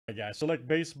All right, guys, select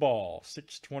baseball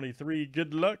 623.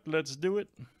 Good luck. Let's do it.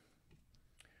 All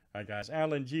right, guys,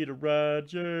 Alan G to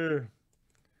Roger.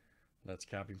 Let's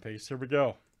copy and paste. Here we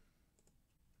go.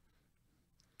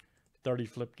 30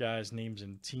 flip, guys, names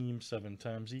and teams 7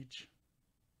 times each.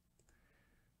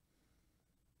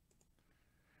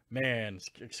 Man,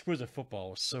 exquisite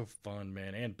football was so fun,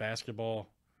 man, and basketball.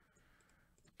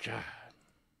 God.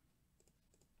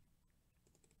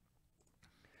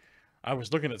 I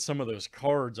was looking at some of those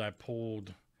cards I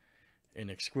pulled in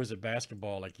exquisite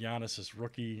basketball, like Giannis's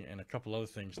rookie and a couple other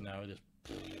things now. Just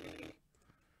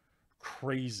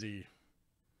crazy.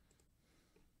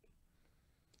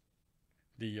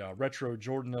 The retro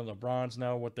Jordan and LeBrons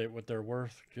now, what they're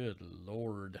worth. Good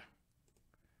Lord.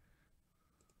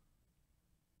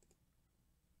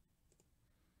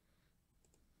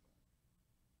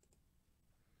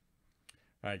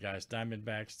 All right, guys,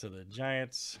 Diamondbacks to the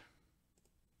Giants.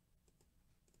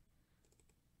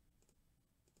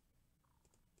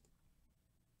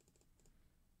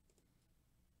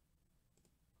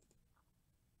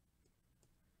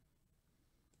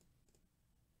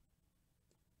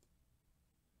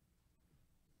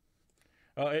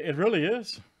 It really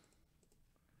is.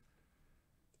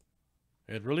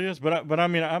 It really is. But I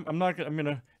mean, I'm not gonna. I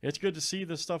mean, it's good to see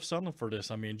this stuff selling for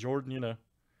this. I mean, Jordan,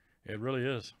 it really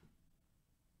is.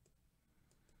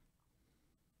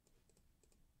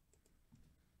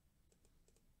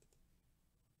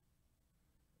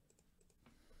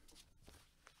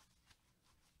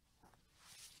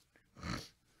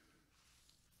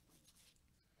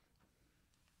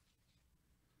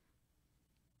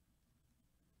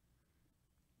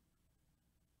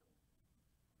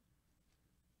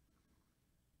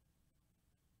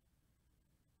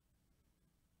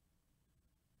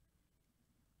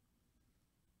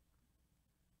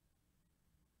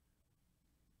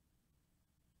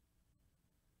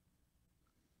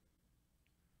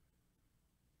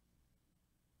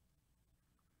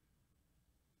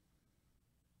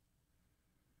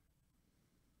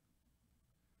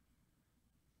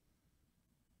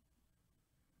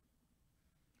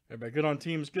 Everybody good on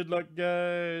teams. Good luck,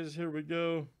 guys. Here we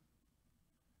go.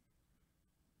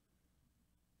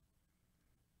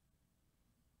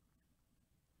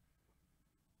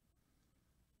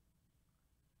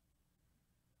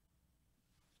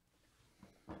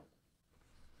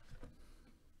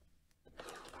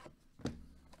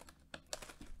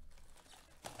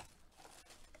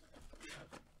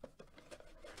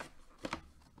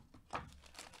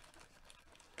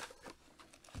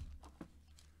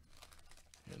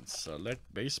 And select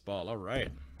baseball. All right.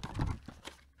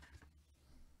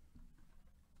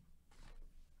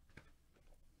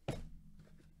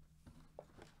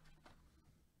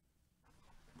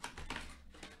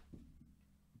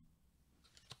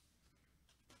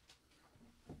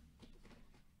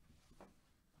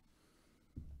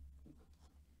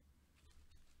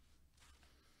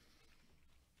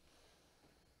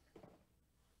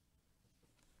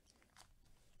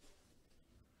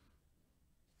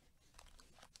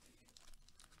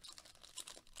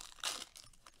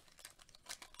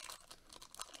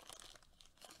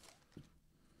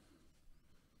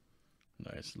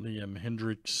 Nice. Liam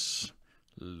Hendricks.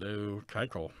 Low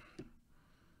Keuchel.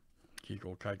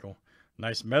 Keuchel.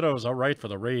 Nice Meadows. All right for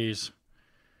the Rays.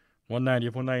 190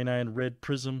 of 199 red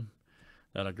prism.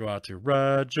 That'll go out to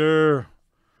Roger.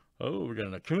 Oh, we got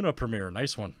an Acuna premiere.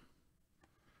 Nice one.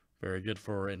 Very good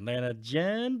for Atlanta.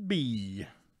 John B.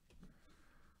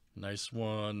 Nice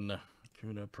one.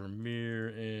 Acuna premiere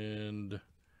and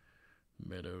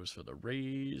Meadows for the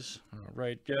Rays. All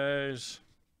right, guys.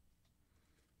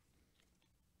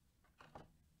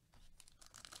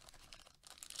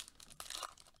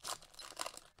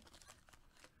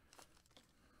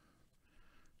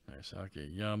 Nice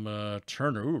Akiyama.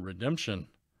 Turner. Ooh, redemption.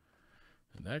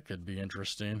 And that could be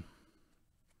interesting.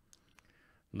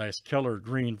 Nice Keller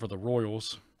green for the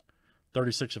Royals.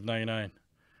 36 of 99.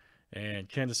 And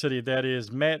Kansas City, that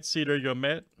is Matt C. There you go,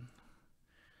 Matt.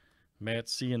 Matt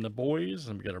C. and the boys.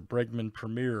 And we got a Bregman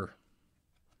premiere.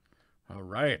 All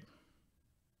right.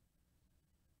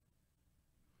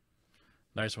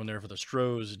 Nice one there for the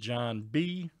Stros. John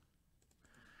B.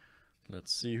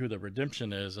 Let's see who the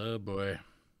redemption is. Oh, boy.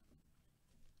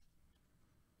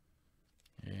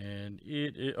 And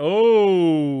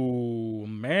oh,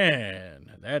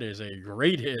 man. That is a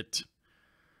great hit.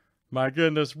 My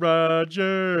goodness,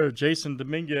 Roger. Jason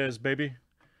Dominguez, baby.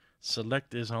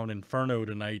 Select is on Inferno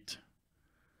tonight.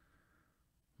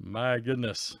 My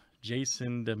goodness.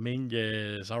 Jason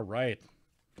Dominguez. All right.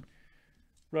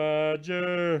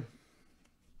 Roger.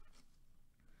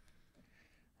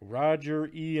 Roger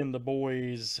E. and the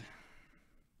boys.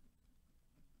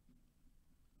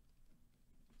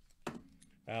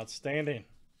 Outstanding.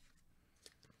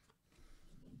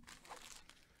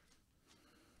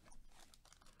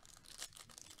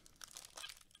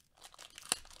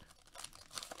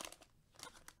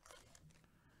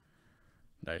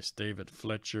 Nice. David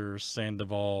Fletcher,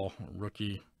 Sandoval,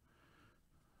 rookie.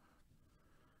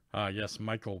 Yes,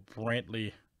 Michael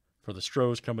Brantley for the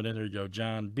Stros coming in. There you go,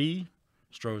 John B.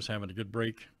 Stros having a good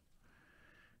break.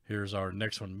 Here's our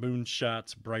next one,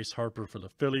 Moonshots, Bryce Harper for the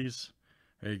Phillies.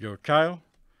 There you go, Kyle.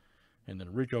 And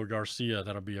then Rico Garcia,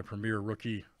 that'll be a premier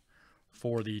rookie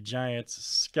for the Giants,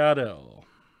 Scott L.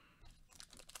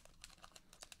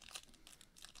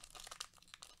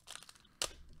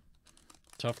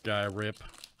 Tough guy, Rip.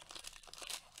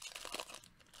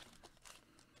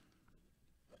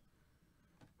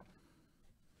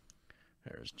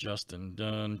 There's Justin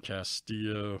Dunn,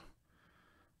 Castillo,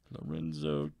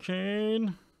 Lorenzo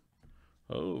Cain.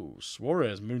 Oh,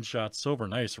 Suarez, Moonshot Silver.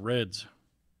 Nice, Reds.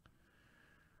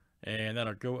 And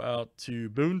that'll go out to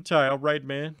Boone Tile, right,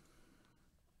 man.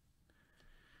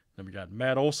 Then we got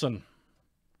Matt Olson.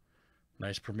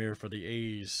 Nice premiere for the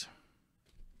A's.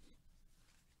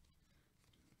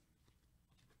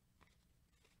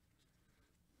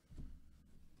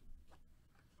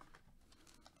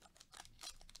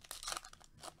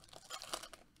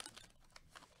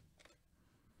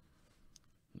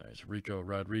 Nice, Rico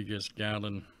Rodriguez,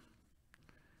 Gallon.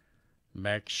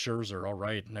 Max Scherzer, all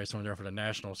right. Nice one there for the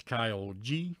Nationals, Kyle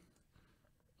G.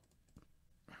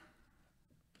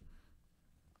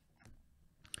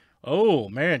 Oh,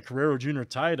 man, Carrero Jr.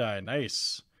 tie-dye,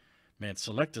 nice. Man,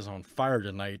 Select is on fire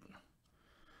tonight.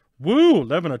 Woo,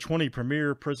 11/20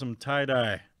 Premier Prism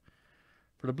tie-dye.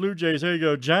 For the Blue Jays, there you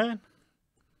go, John.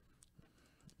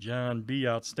 John B,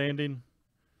 outstanding.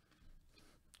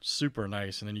 Super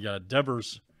nice. And then you got a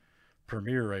Devers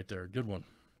Premier right there. Good one.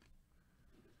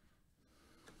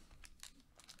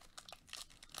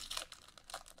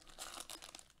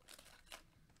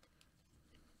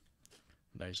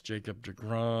 Nice Jacob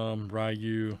deGrom,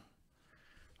 Ryu.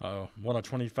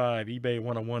 1/25, eBay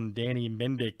 1/1, Danny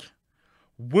Mendick.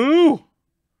 Woo!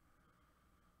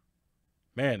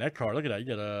 Man, that card, look at that. You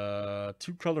got a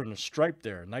 2-color and a stripe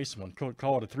there. Nice one.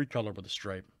 Call it a 3-color with a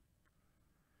stripe.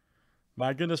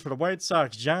 My goodness, for the White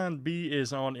Sox, John B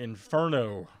is on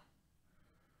Inferno.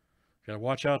 Got to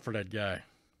watch out for that guy.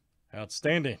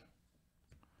 Outstanding.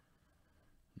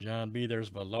 John B, there's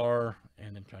Villar,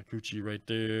 and then Kikuchi right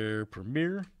there,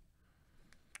 Premier.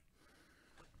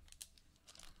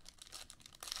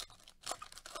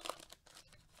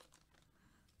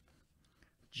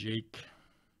 Jake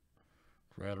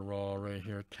Gratterall right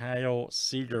here. Kyle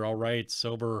Seager, all right,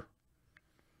 silver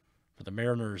for the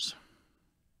Mariners.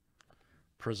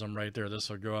 Prism right there. This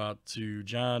will go out to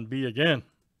John B again.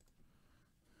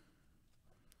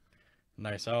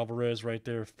 Nice Alvarez right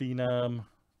there, Phenom.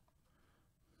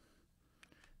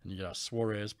 And you got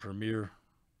Suarez, Premier.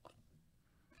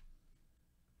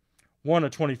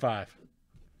 1/25.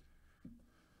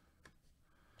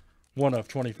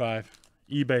 1/25.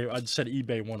 eBay, I said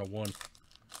eBay 1/1.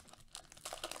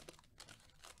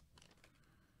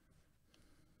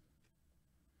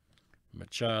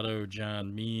 Machado,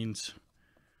 John Means.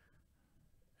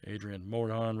 Adrian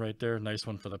Morhan right there. Nice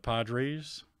one for the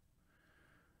Padres.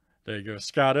 There you go,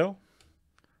 Scott L.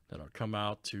 That'll come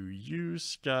out to you,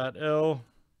 Scott L.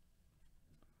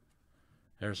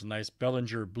 There's a nice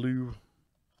Bellinger blue.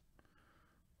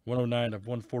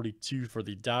 109/142 for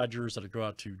the Dodgers. That'll go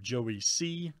out to Joey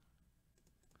C.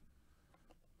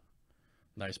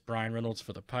 Nice Brian Reynolds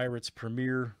for the Pirates,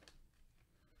 Premier.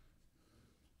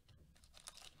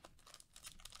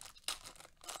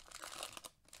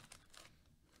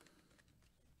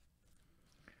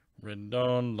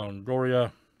 Rendon,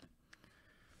 Longoria.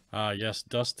 Yes,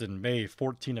 Dustin May,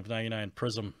 14/99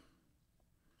 Prism.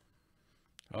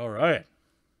 All right.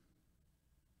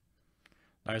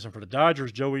 Nice one for the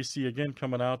Dodgers. Joey C again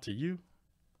coming out to you.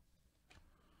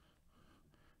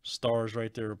 Stars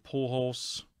right there,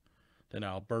 Pujols. Then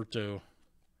Alberto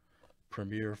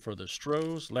Premier for the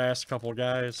Stros. Last couple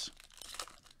guys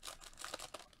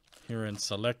here in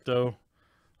Selecto.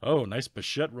 Oh, nice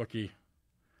Bichette rookie.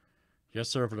 Yes,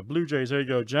 sir, for the Blue Jays. There you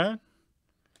go, John.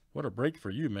 What a break for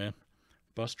you, man.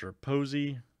 Buster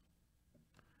Posey.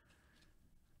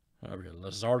 We got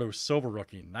Luzardo Silver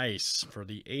rookie. Nice for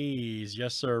the A's.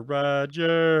 Yes, sir,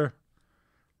 Roger.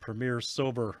 Premier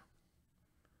Silver.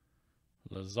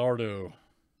 Luzardo.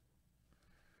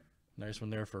 Nice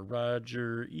one there for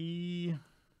Roger E.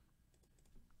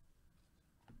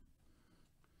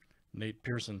 Nate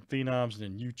Pearson Phenoms, and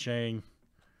then Yu Chang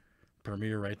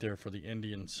Premier right there for the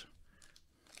Indians.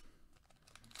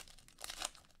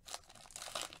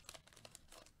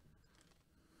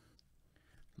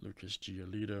 Lucas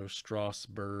Giolito,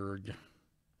 Strasburg.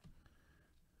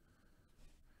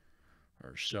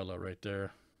 Urshela right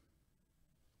there.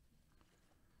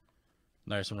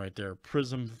 Nice one right there.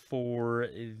 Prism for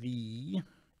the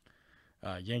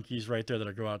Yankees right there.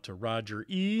 That'll go out to Roger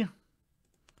E.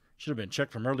 Should have been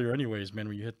checked from earlier anyways, man,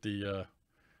 when you hit the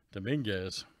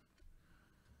Dominguez.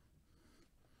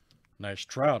 Nice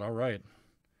Trout. All right.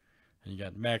 And you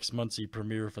got Max Muncy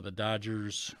Premier for the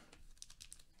Dodgers.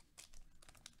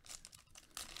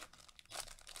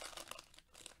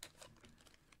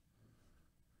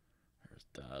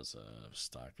 There's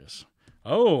Stockus.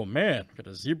 Oh, man. Got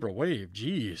a zebra wave.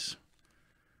 Jeez.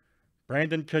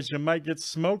 Brandon, because you might get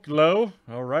smoked low.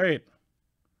 All right.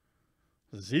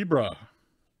 Zebra.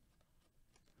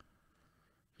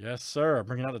 Yes, sir.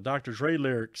 Bringing out the Dr. Dre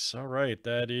lyrics. All right.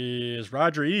 That is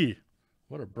Roger E.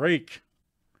 What a break.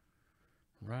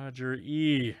 Roger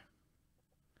E.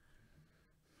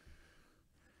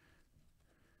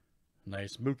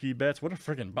 Nice Mookie Betts. What a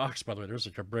freaking box, by the way. There's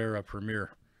a Cabrera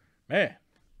Premier. Man,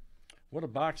 what a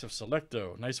box of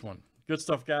Selecto. Nice one. Good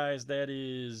stuff, guys. That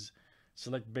is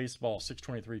Select Baseball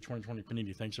 623 2020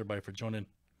 Panini. Thanks, everybody, for joining.